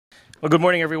Well, good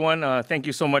morning, everyone. Thank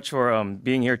you so much for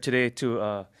being here today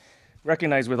to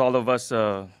recognize with all of us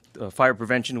Fire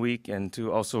Prevention Week and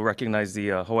to also recognize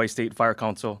the Hawaii State Fire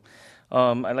Council.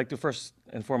 I'd like to first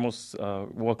and foremost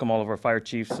welcome all of our fire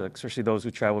chiefs, especially those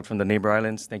who traveled from the neighbor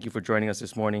islands. Thank you for joining us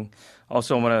this morning.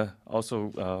 Also, I want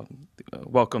to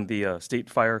welcome the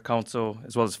State Fire Council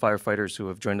as well as firefighters who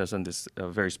have joined us on this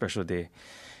very special day.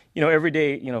 You know, every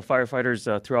day,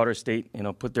 firefighters throughout our state,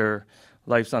 put their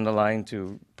lives on the line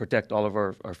to protect all of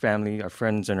our family, our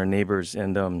friends, and our neighbors.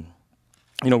 And,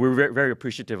 we're very, very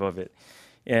appreciative of it.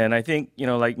 And I think,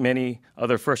 like many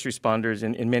other first responders,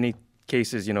 in many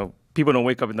cases, people don't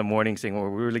wake up in the morning saying, well,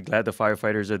 we're really glad the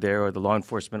firefighters are there or the law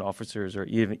enforcement officers or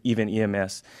even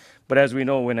EMS. But as we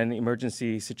know, when an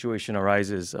emergency situation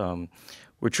arises,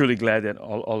 we're truly glad that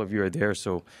all of you are there.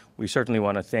 So we certainly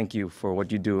want to thank you for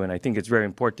what you do. And I think it's very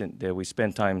important that we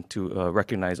spend time to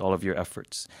recognize all of your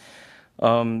efforts.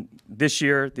 This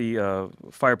year, the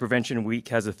Fire Prevention Week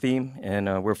has a theme,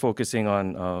 and we're focusing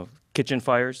on kitchen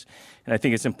fires. And I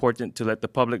think it's important to let the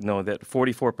public know that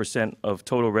 44% of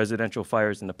total residential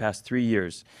fires in the past 3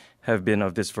 years have been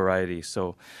of this variety.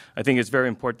 So I think it's very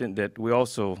important that we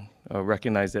also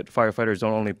recognize that firefighters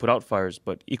don't only put out fires,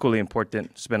 but equally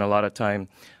important, spend a lot of time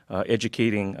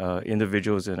educating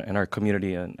individuals in our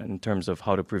community in terms of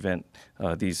how to prevent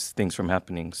these things from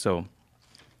happening. So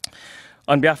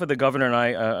on behalf of the governor and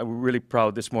I, we're really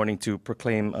proud this morning to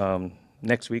proclaim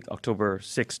next week, October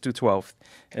 6th to 12th,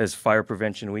 as Fire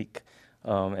Prevention Week.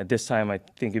 At this time, I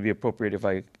think it'd be appropriate if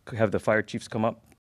I could have the fire chiefs come up